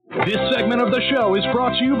This segment of the show is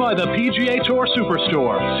brought to you by the PGA Tour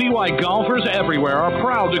Superstore. See why golfers everywhere are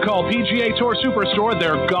proud to call PGA Tour Superstore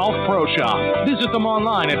their golf pro shop. Visit them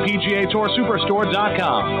online at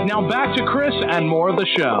PGATourSuperstore.com. Now back to Chris and more of the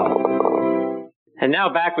show. And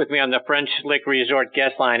now back with me on the French Lick Resort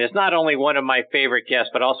guest line is not only one of my favorite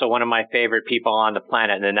guests, but also one of my favorite people on the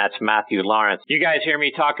planet, and that's Matthew Laurance. You guys hear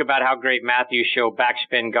me talk about how great Matthew's show,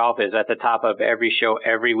 Backspin Golf, is at the top of every show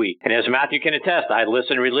every week. And as Matthew can attest, I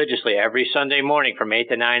listen religiously every Sunday morning from 8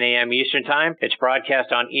 to 9 a.m. Eastern Time. It's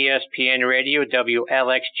broadcast on ESPN Radio,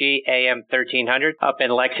 WLXG, AM 1300, up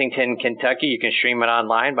in Lexington, Kentucky. You can stream it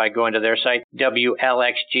online by going to their site,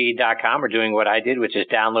 WLXG.com, or doing what I did, which is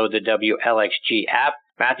download the WLXG app.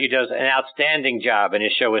 Matthew does an outstanding job, and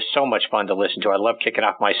his show is so much fun to listen to. I love kicking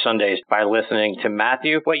off my Sundays by listening to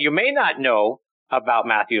Matthew. What you may not know about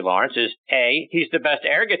Matthew Laurance is, A, he's the best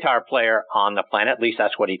air guitar player on the planet. At least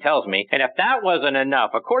that's what he tells me. And if that wasn't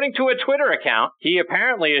enough, according to a Twitter account, he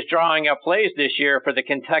apparently is drawing up plays this year for the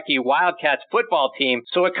Kentucky Wildcats football team.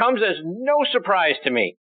 So it comes as no surprise to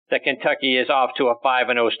me that Kentucky is off to a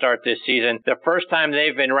 5-0 start this season. The first time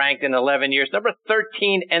they've been ranked in 11 years, number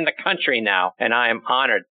 13 in the country now. And I am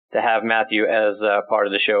honored to have Matthew as part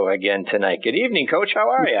of the show again tonight. Good evening, Coach. How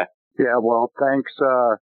are you? Yeah, well, thanks.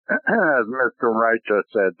 As Mr. Wright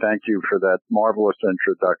just said, thank you for that marvelous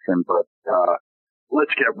introduction. But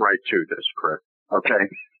let's get right to this, Chris. Okay?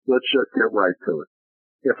 Let's just get right to it.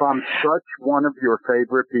 If I'm such one of your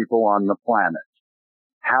favorite people on the planet,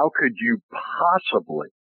 how could you possibly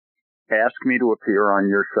ask me to appear on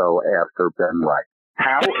your show after Ben Wright?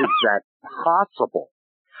 How is that possible?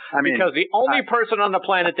 I mean, because the only person on the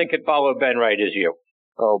planet that could follow Ben Wright is you.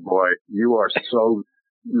 Oh, boy. You are so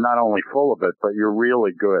not only full of it, but you're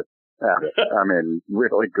really good at it. I mean,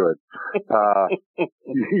 really good.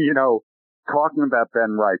 You know, talking about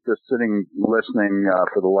Ben Wright, just sitting, listening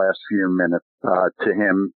for the last few minutes to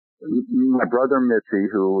him, my brother Mitzi,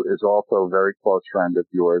 who is also a very close friend of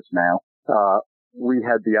yours now, we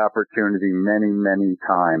had the opportunity many, many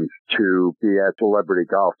times to be at celebrity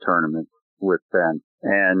golf tournaments with Ben.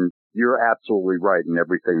 And you're absolutely right in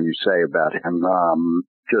everything you say about him.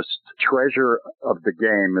 Just treasure of the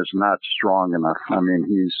game is not strong enough. I mean,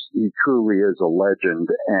 he truly is a legend.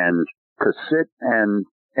 And to sit and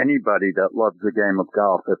anybody that loves the game of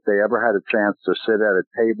golf, if they ever had a chance to sit at a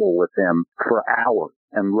table with him for hours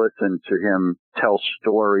and listen to him tell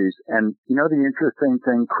stories. And you know, the interesting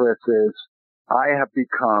thing, Chris, is I have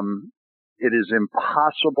become, it is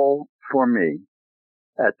impossible for me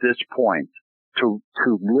at this point to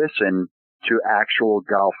listen to actual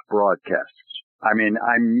golf broadcasts. I mean,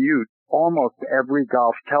 I mute almost every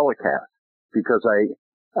golf telecast because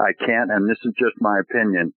I can't, and this is just my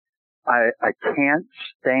opinion, I can't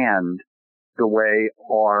stand the way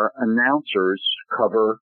our announcers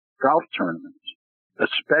cover golf tournaments,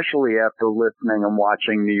 especially after listening and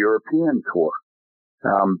watching the European tour,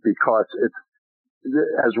 because it's,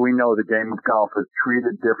 as we know, the game of golf is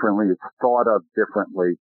treated differently. It's thought of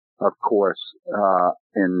differently, of course,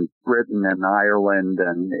 in Britain and Ireland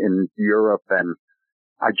and in Europe. And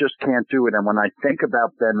I just can't do it. And when I think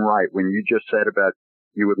about Ben Wright, when you just said about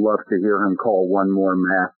you would love to hear him call one more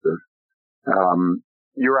Masters,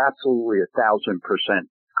 you're absolutely 1,000%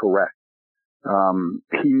 correct.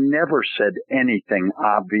 He never said anything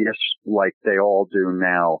obvious like they all do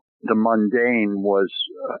now. The mundane was,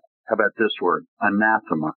 how about this word,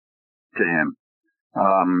 anathema to him.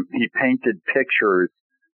 He painted pictures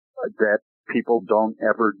that people don't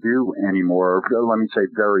ever do anymore. Let me say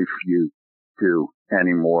very few do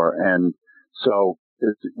anymore. And so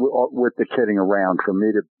with the kidding around, for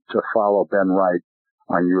me to follow Ben Wright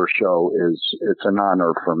on your show it's an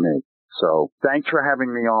honor for me. So thanks for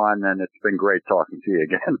having me on, and it's been great talking to you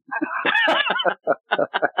again.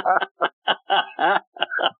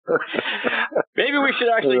 Maybe we should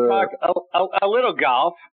actually talk a little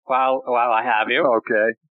golf while I have you.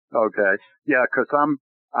 Okay. Yeah, because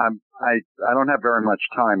I don't have very much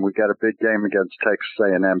time. We got a big game against Texas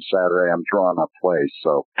A&M Saturday. I'm drawing up plays,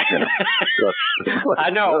 so you know. I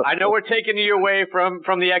know we're taking you away from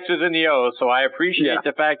the X's and the O's, so I appreciate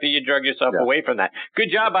the fact that you drug yourself away from that. Good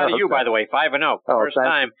job out of you, by the way, 5-0, first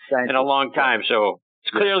time in a long time. So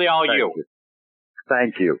it's clearly all you.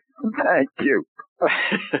 Thank you.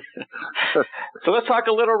 So let's talk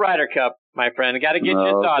a little Ryder Cup, my friend. I got to get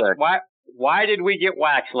your thoughts. Why did we get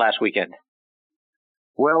waxed last weekend?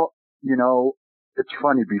 Well, you know, it's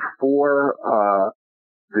funny. Before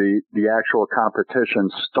the actual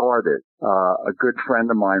competition started, a good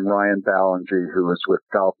friend of mine, Ryan Ballinger, who is with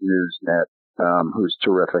Golf Newsnet, who's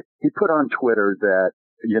terrific, he put on Twitter that,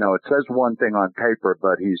 you know, it says one thing on paper,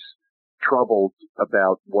 but he's troubled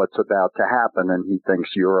about what's about to happen, and he thinks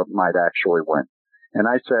Europe might actually win. And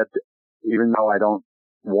I said, even though I don't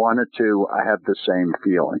want it to, I have the same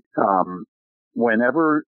feeling.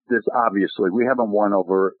 Whenever this, obviously, we haven't won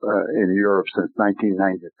over in Europe since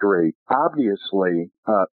 1993. Obviously,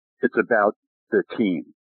 it's about the team.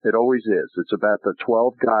 It always is. It's about the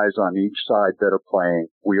 12 guys on each side that are playing.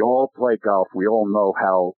 We all play golf. We all know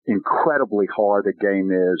how incredibly hard a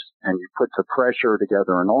game is, and you put the pressure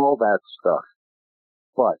together and all that stuff.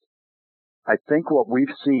 But I think what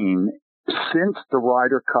we've seen since the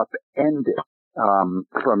Ryder Cup ended,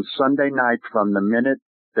 from Sunday night, from the minute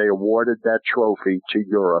they awarded that trophy to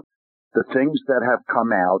Europe, the things that have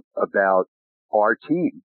come out about our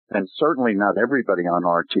team, and certainly not everybody on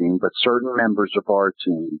our team, but certain members of our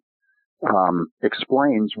team,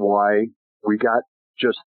 explains why we got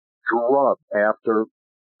just drubbed after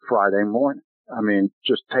Friday morning. I mean,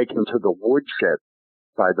 just taken to the woodshed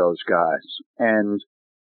by those guys. And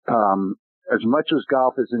as much as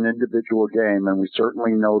golf is an individual game, and we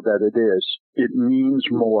certainly know that it is, it means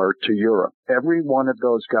more to Europe. Every one of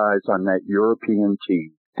those guys on that European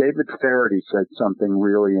team, David Faraday said something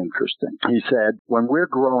really interesting. He said, when we're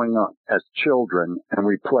growing up as children and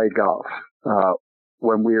we play golf,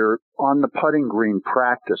 when we're on the putting green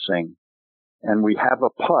practicing and we have a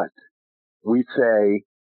putt, we say,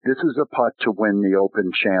 this is a putt to win the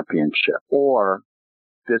Open Championship, or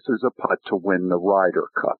this is a putt to win the Ryder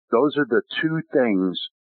Cup. Those are the two things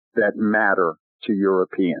that matter to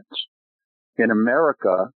Europeans. In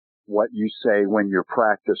America, what you say when you're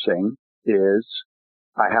practicing is,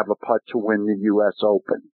 I have a putt to win the U.S.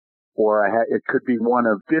 Open, or it could be one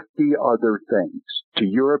of 50 other things. To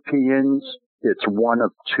Europeans, it's one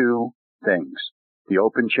of two things, the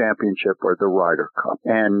Open Championship or the Ryder Cup.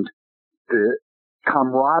 And the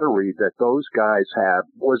camaraderie that those guys have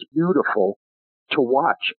was beautiful to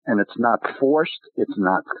watch. And it's not forced. It's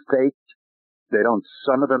not faked.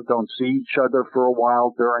 Some of them don't see each other for a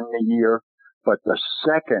while during the year, but the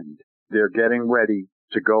second they're getting ready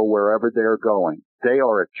to go wherever they're going, they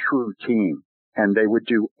are a true team, and they would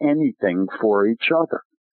do anything for each other.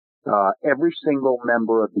 Every single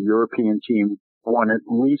member of the European team won at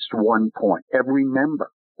least 1 point. Every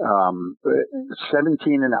member.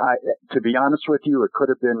 17 and to be honest with you,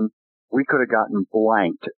 we could have gotten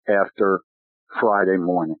blanked after Friday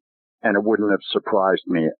morning, and it wouldn't have surprised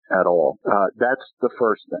me at all. That's the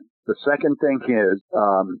first thing. The second thing is,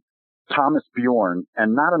 Thomas Bjorn,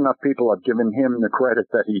 and not enough people have given him the credit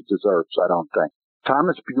that he deserves, I don't think.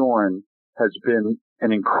 Thomas Bjorn has been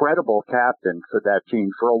an incredible captain for that team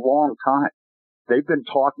for a long time. They've been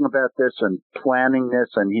talking about this and planning this,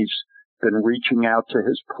 and he's been reaching out to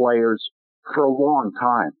his players for a long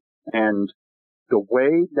time. And the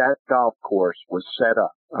way that golf course was set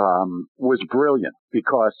up was brilliant,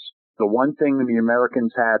 because the one thing the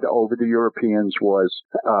Americans had over the Europeans was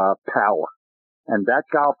power. And that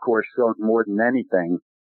golf course showed more than anything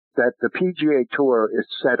that the PGA Tour is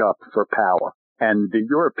set up for power. And the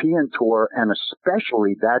European Tour, and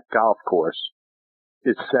especially that golf course,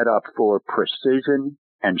 is set up for precision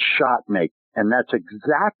and shot making. And that's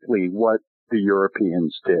exactly what the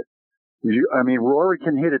Europeans did. Rory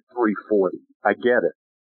can hit it 340. I get it.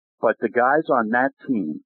 But the guys on that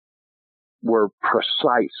team were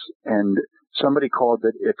precise, and somebody called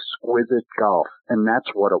it exquisite golf. And that's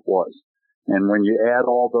what it was. And when you add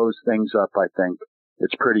all those things up, I think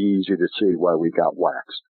it's pretty easy to see why we got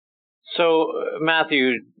waxed. So,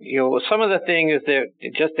 Matthew, some of the things that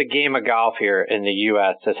just the game of golf here in the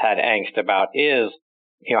U.S. has had angst about is,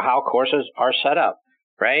 how courses are set up,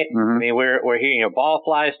 right? Mm-hmm. I mean, we're hearing ball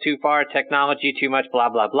flies too far, technology too much, blah,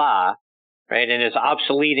 blah, blah, right? And it's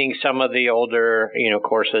obsoleting some of the older,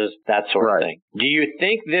 courses, that sort of thing. Do you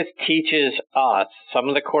think this teaches us, some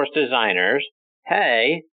of the course designers,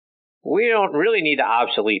 hey, we don't really need to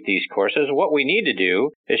obsolete these courses. What we need to do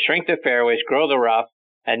is shrink the fairways, grow the rough,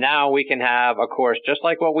 and now we can have a course just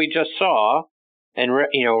like what we just saw and,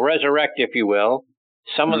 resurrect, if you will,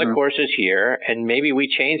 some of the courses here, and maybe we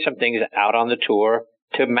change some things out on the tour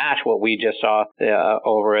to match what we just saw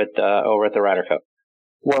over at the Ryder Cup.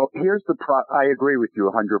 Well, here's I agree with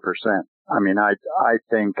you 100%. I mean, I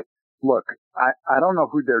think, look, I don't know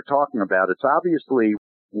who they're talking about. It's obviously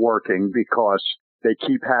working because they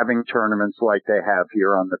keep having tournaments like they have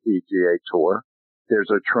here on the PGA Tour.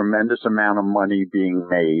 There's a tremendous amount of money being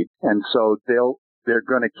made, and so they're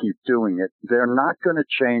going to keep doing it. They're not going to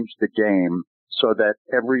change the game so that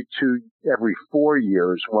every 4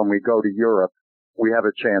 years when we go to Europe, we have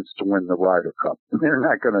a chance to win the Ryder Cup. They're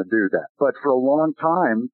not going to do that. But for a long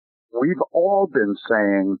time, we've all been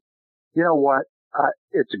saying, you know what,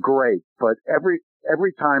 it's great, but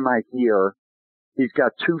every time I hear he's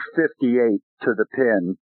got 258 to the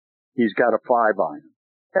pin, he's got a 5-iron.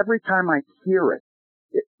 Every time I hear it,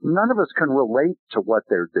 none of us can relate to what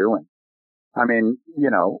they're doing. I mean,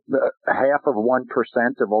 half of 1%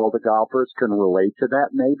 of all the golfers can relate to that,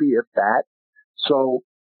 maybe, if that. So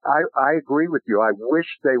I agree with you. I wish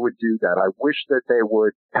they would do that. I wish that they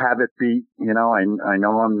would have it be, I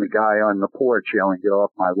know I'm the guy on the porch yelling, get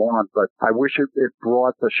off my lawn, but I wish it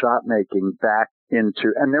brought the shot making back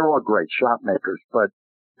into, and they're all great shot makers, but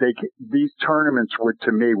these tournaments would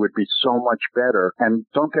be so much better. And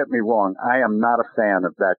don't get me wrong, I am not a fan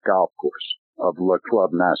of that golf course, of Le Club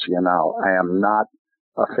Nacional. I am not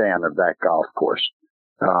a fan of that golf course.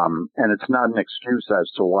 And it's not an excuse as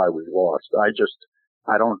to why we lost.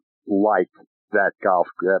 I don't like that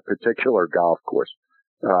particular golf course.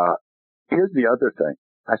 Here's the other thing.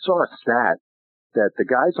 I saw a stat that the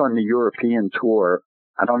guys on the European tour,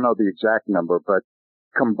 I don't know the exact number, but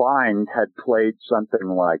combined had played something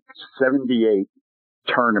like 78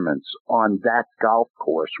 tournaments on that golf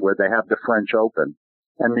course where they have the French Open,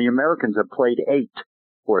 and the Americans have played 8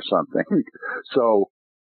 or something. So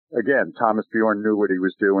again, Thomas Bjorn knew what he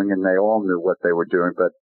was doing, and they all knew what they were doing.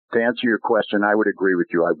 But to answer your question, I would agree with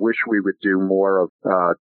you. I wish we would do more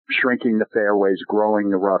of shrinking the fairways, growing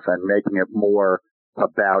the rough, and making it more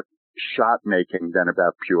about shot making than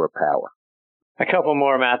about pure power. A couple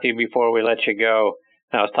more, Matthew, before we let you go.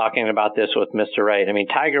 I was talking about this with Mr. Wright. I mean,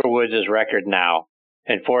 Tiger Woods' record now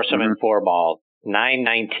in foursome and 4-ball,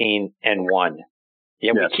 9-19-1.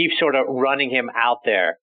 Yet we keep sort of running him out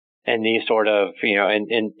there in these sort of,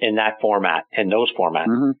 in that format, in those formats.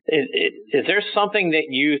 Mm-hmm. Is there something that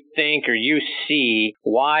you think or you see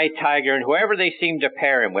why Tiger and whoever they seem to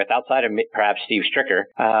pair him with, outside of perhaps Steve Stricker,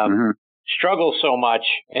 struggles so much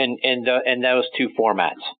in those two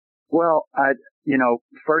formats? Well,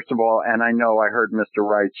 first of all, and I know I heard Mr.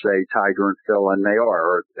 Wright say Tiger and Phil, and they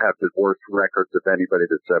have the worst records of anybody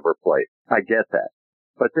that's ever played. I get that.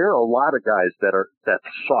 But there are a lot of guys that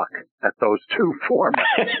suck at those two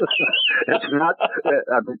formats. It's not,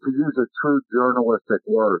 to use a true journalistic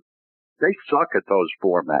word, they suck at those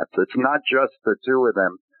formats. It's not just the two of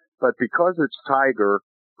them, but because it's Tiger,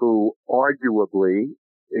 who arguably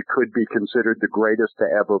it could be considered the greatest to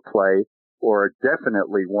ever play, or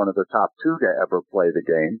definitely one of the top 2 to ever play the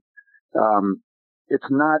game.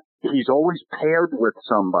 He's always paired with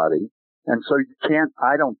somebody. And so you can't,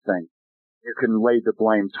 I don't think you can lay the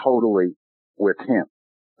blame totally with him.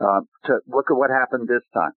 To look at what happened this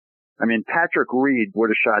time. I mean, Patrick Reed would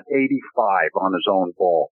have shot 85 on his own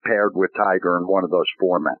ball paired with Tiger in one of those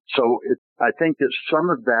formats. So I think that some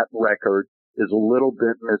of that record is a little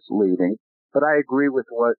bit misleading, but I agree with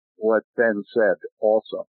what Ben said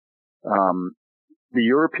also. The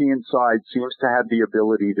European side seems to have the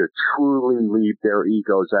ability to truly leave their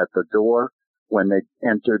egos at the door when they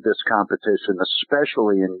enter this competition,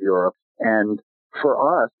 especially in Europe. And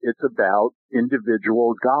for us, it's about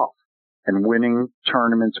individual golf and winning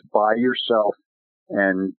tournaments by yourself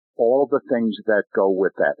and all the things that go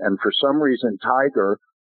with that. And for some reason, Tiger,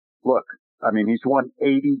 he's won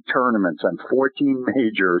 80 tournaments and 14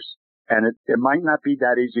 majors. And it might not be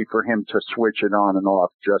that easy for him to switch it on and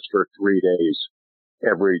off just for 3 days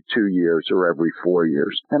every 2 years or every 4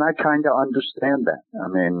 years. And I kind of understand that. I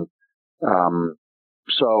mean,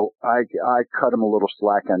 so I cut him a little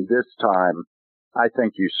slack. And this time, I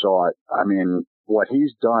think you saw it. I mean, what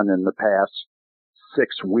he's done in the past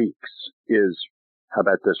 6 weeks is, how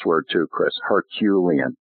about this word too, Chris?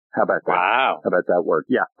 Herculean. How about that? Wow. How about that word?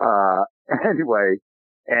 Yeah. Anyway.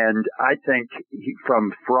 And I think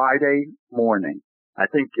from Friday morning, I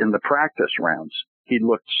think in the practice rounds, he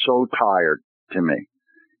looked so tired to me.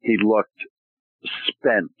 He looked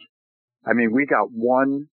spent. I mean, we got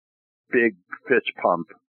one big fist pump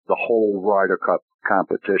the whole Ryder Cup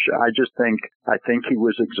competition. I think he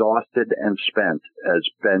was exhausted and spent, as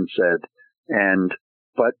Ben said.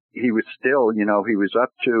 But he was still, he was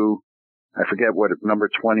up to, I forget what, number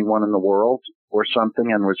 21 in the world or something,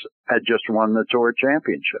 and had just won the Tour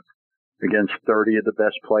Championship against 30 of the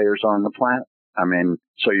best players on the planet. I mean,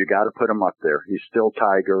 so you got to put him up there. He's still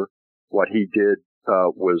Tiger. What he did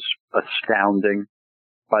was astounding.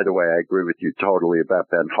 By the way, I agree with you totally about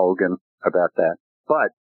Ben Hogan about that.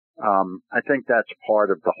 But I think that's part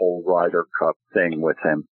of the whole Ryder Cup thing with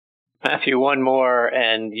him. Matthew, one more,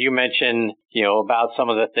 and you mentioned, about some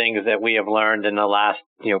of the things that we have learned in the last,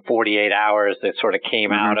 48 hours that sort of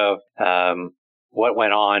came out of what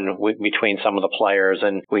went on between some of the players.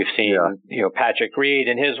 And we've seen, Patrick Reed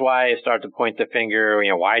and his wife start to point the finger,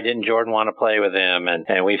 why didn't Jordan want to play with him?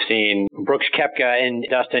 And we've seen Brooks Koepka and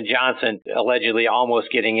Dustin Johnson allegedly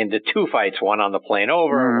almost getting into two fights, one on the plane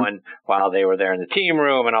over, one while they were there in the team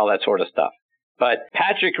room and all that sort of stuff. But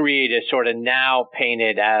Patrick Reed is sort of now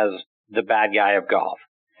painted as the bad guy of golf.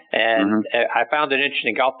 And I found it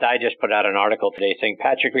interesting. Golf Digest put out an article today saying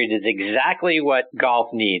Patrick Reed is exactly what golf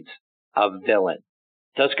needs, a villain.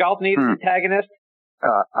 Does golf need an antagonist?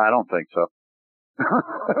 I don't think so.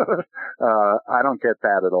 I don't get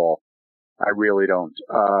that at all. I really don't.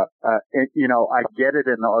 I get it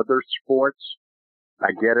in other sports.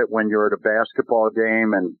 I get it when you're at a basketball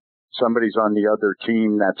game and somebody's on the other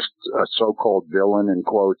team that's a so-called villain in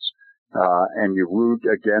quotes. And you root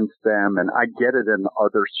against them, and I get it in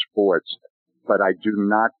other sports, but I do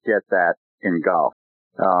not get that in golf.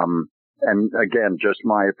 And again, just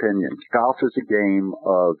my opinion. Golf is a game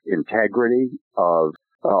of integrity, of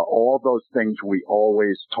all those things we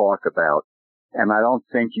always talk about, and I don't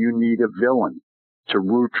think you need a villain to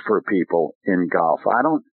root for people in golf. I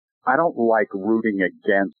don't like rooting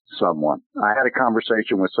against someone. I had a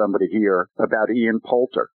conversation with somebody here about Ian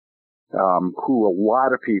Poulter. Who a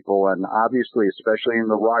lot of people, and obviously, especially in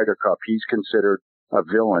the Ryder Cup, he's considered a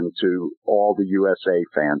villain to all the USA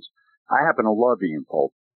fans. I happen to love Ian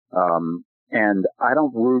Poulter. And I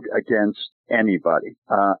don't root against anybody.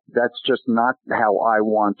 That's just not how I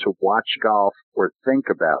want to watch golf or think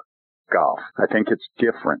about golf. I think it's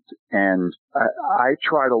different. And I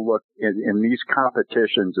try to look in these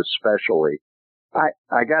competitions, especially.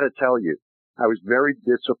 I got to tell you, I was very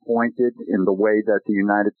disappointed in the way that the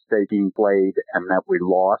United States team played and that we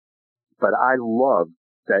lost, but I loved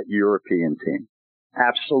that European team.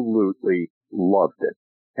 Absolutely loved it.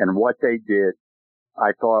 And what they did,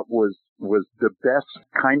 I thought was the best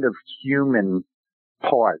kind of human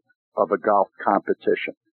part of a golf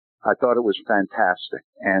competition. I thought it was fantastic.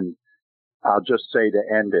 And I'll just say to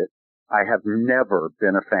end it, I have never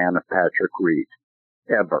been a fan of Patrick Reed,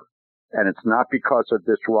 ever. And it's not because of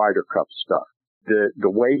this Ryder Cup stuff. The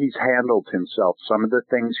way he's handled himself, some of the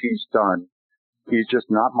things he's done, he's just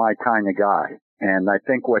not my kind of guy. And I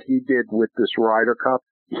think what he did with this Ryder Cup,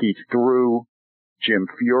 he threw Jim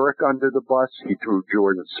Furyk under the bus. He threw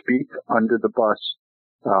Jordan Spieth under the bus.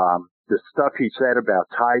 The stuff he said about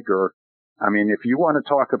Tiger, I mean, if you want to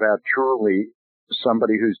talk about truly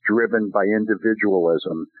somebody who's driven by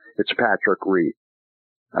individualism, it's Patrick Reed.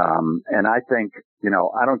 And I think,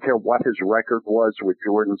 I don't care what his record was with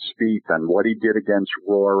Jordan Spieth and what he did against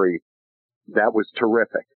Rory. That was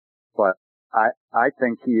terrific. But I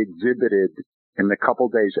think he exhibited in the couple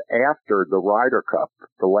days after the Ryder Cup,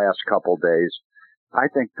 the last couple days, I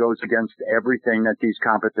think goes against everything that these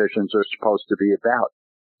competitions are supposed to be about.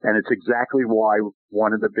 And it's exactly why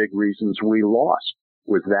one of the big reasons we lost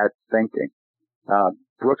was that thinking.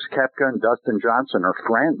 Brooks Koepka and Dustin Johnson are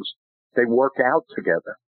friends. They work out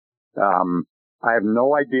together. I have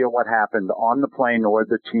no idea what happened on the plane or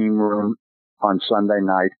the team room on Sunday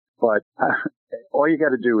night, but all you got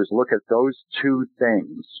to do is look at those two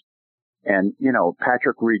things. And,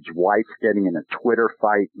 Patrick Reed's wife getting in a Twitter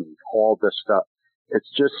fight and all this stuff. It's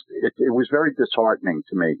just, it was very disheartening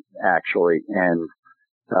to me, actually. And,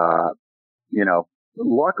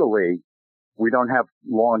 luckily we don't have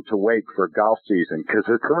long to wait for golf season because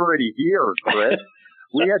it's already here, Chris.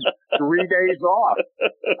 We had 3 days off.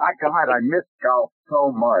 I missed golf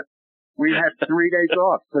so much. We had 3 days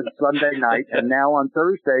off since Sunday night, and now on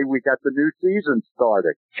Thursday we got the new season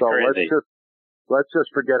starting. So let's just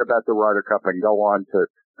forget about the Ryder Cup and go on to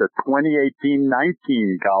the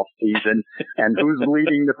 2018-19 golf season and who's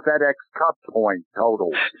leading the FedEx Cup point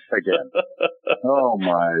totals again. Oh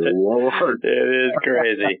my Lord. It is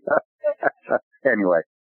crazy. Anyway,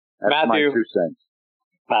 that's Matthew, my 2 cents.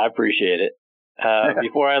 I appreciate it.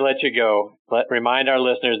 Before I let you go, remind our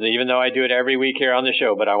listeners that even though I do it every week here on the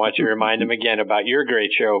show, but I want you to remind them again about your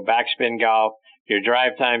great show, Backspin Golf, your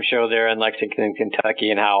drive time show there in Lexington, Kentucky,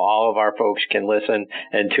 and how all of our folks can listen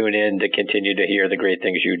and tune in to continue to hear the great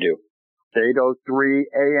things you do. 8:03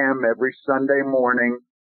 a.m. every Sunday morning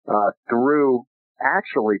through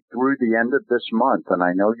the end of this month. And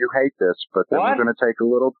I know you hate this, but then we're going to take a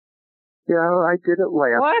little. I did it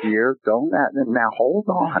last year. Don't now hold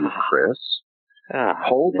on, Chris.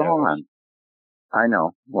 Hold on. I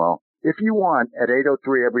know. Well, if you want, at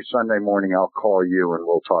 8:03 every Sunday morning, I'll call you and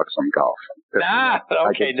we'll talk some golf.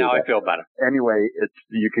 Okay, now I feel better. Anyway,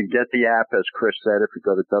 you can get the app, as Chris said, if you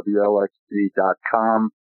go to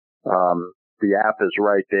WLXD.com. The app is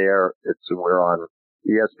right there. We're on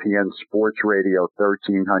ESPN Sports Radio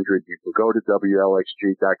 1300. You can go to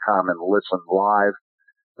WLXG.com and listen live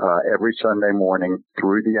every Sunday morning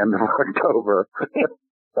through the end of October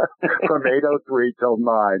from 8:03 till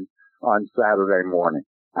 9 on Saturday morning.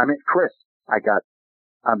 I mean, Chris,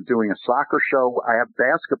 I'm doing a soccer show. I have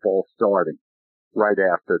basketball starting right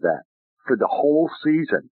after that for the whole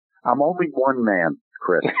season. I'm only one man,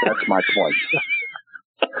 Chris. That's my point.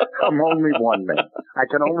 I'm only one man. I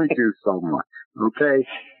can only do so much. Okay?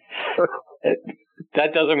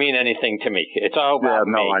 That doesn't mean anything to me. It's all about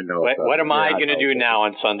me. I know. What am I going to do now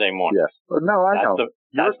on Sunday morning? Yes. No, I know.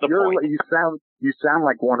 That's the point. You sound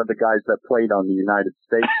like one of the guys that played on the United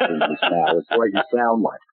States teams now. It's what you sound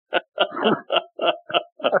like.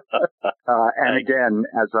 And again,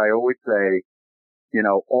 as I always say, you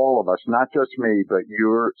know, all of us, not just me, but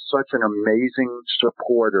you're such an amazing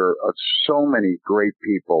supporter of so many great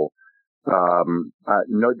people.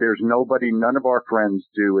 There's nobody, none of our friends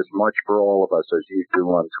do as much for all of us as you do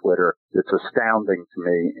on Twitter. It's astounding to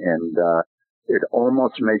me, and it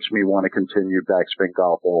almost makes me want to continue Backspin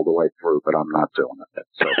Golf all the way through, but I'm not doing it,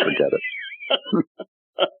 so forget it.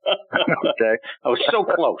 Okay. Oh, so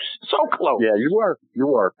close. So close. Yeah, you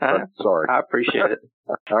were. Sorry. I appreciate it.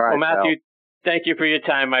 All right. Well, Matthew, thank you for your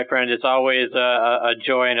time, my friend. It's always a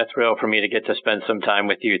joy and a thrill for me to get to spend some time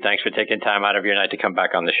with you. Thanks for taking time out of your night to come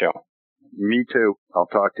back on the show. Me too. I'll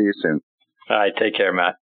talk to you soon. All right. Take care,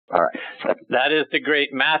 Matt. All right. That is the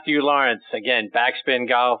great Matthew Laurance. Again, Backspin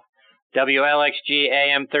Golf. WLXG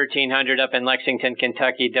AM 1300 up in Lexington,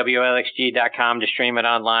 Kentucky, WLXG.com to stream it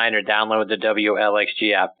online or download the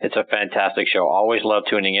WLXG app. It's a fantastic show. Always love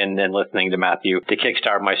tuning in and listening to Matthew to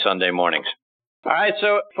kickstart my Sunday mornings. All right,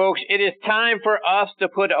 so folks, it is time for us to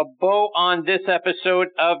put a bow on this episode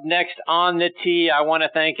of Next on the Tee. I want to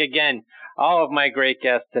thank again all of my great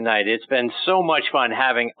guests tonight. It's been so much fun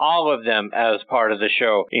having all of them as part of the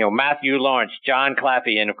show. You know, Matthew Laurance, John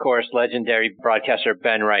Claffey, and of course, legendary broadcaster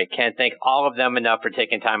Ben Wright. Can't thank all of them enough for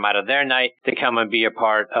taking time out of their night to come and be a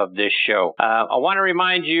part of this show. I want to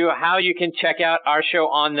remind you how you can check out our show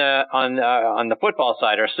on the football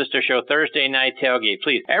side, our sister show, Thursday Night Tailgate.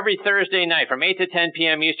 Please, every Thursday night from 8 to 10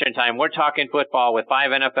 p.m. Eastern Time, we're talking football with 5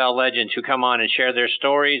 NFL legends who come on and share their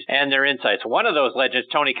stories and their insights. One of those legends,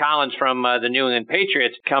 Tony Collins from the New England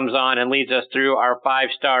Patriots, comes on and leads us through our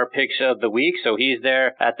 5-star picks of the week. So he's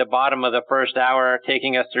there at the bottom of the first hour,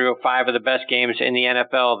 taking us through 5 of the best games in the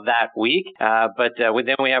NFL that week. But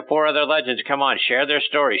then we have 4 other legends come on, share their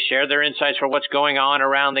stories, share their insights for what's going on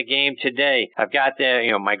around the game today. I've got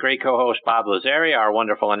my great co-host Bob Lazaria, our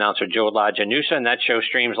wonderful announcer Joe LaGianusa, and that show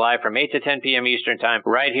streams live from 8 to 10 p.m. Eastern Time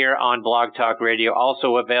right here on Blog Talk Radio.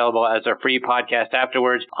 Also available as a free podcast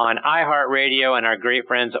afterwards on iHeartRadio and our great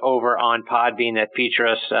friends over on Podbean that feature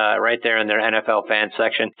us right there in their NFL fan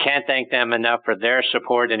section. Can't thank them enough for their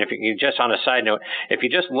support. And if you just on a side note, if you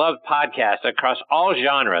just love podcasts across all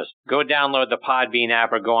genres, go download the Podbean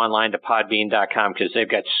app or go online to podbean.com because they've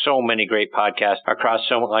got so many great podcasts across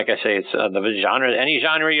like I say, it's the genre, any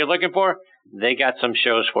genre you're looking for, they got some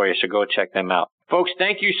shows for you. So go check them out. Folks,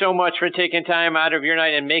 thank you so much for taking time out of your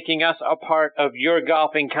night and making us a part of your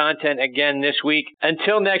golfing content again this week.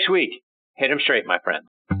 Until next week, hit 'em straight, my friend.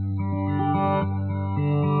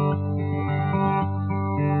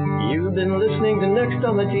 You've been listening to Next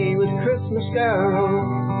on the Tee with Chris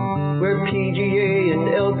Mascaro, where PGA and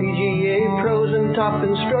LPGA pros and top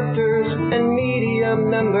instructors and media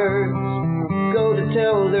members go to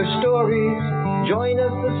tell their stories. Join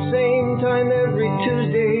us the same time every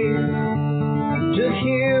Tuesday to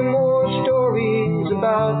hear more stories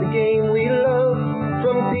about the game we love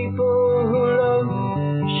from people who love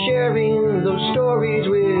sharing those stories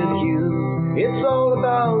with you. It's all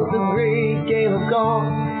about the great game of golf.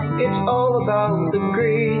 It's all about the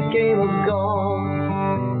great game of golf.